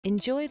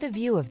Enjoy the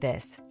view of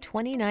this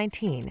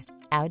 2019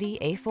 Audi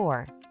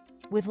A4.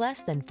 With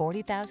less than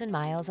 40,000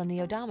 miles on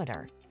the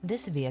odometer,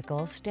 this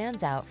vehicle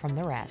stands out from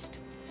the rest.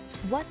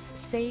 What's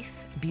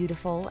safe,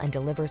 beautiful, and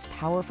delivers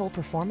powerful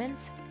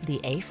performance? The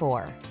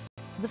A4.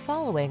 The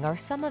following are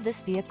some of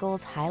this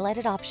vehicle's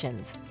highlighted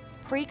options: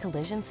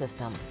 pre-collision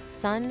system,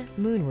 sun,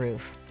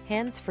 moonroof,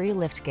 hands-free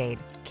liftgate,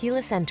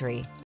 keyless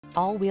entry,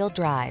 all-wheel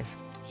drive,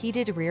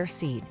 heated rear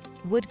seat,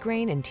 wood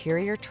grain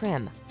interior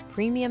trim,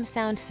 premium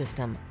sound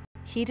system,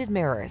 heated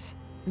mirrors,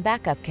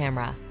 backup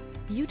camera.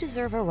 You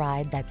deserve a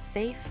ride that's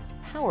safe,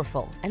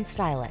 powerful, and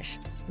stylish.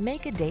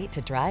 Make a date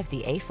to drive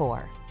the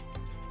A4.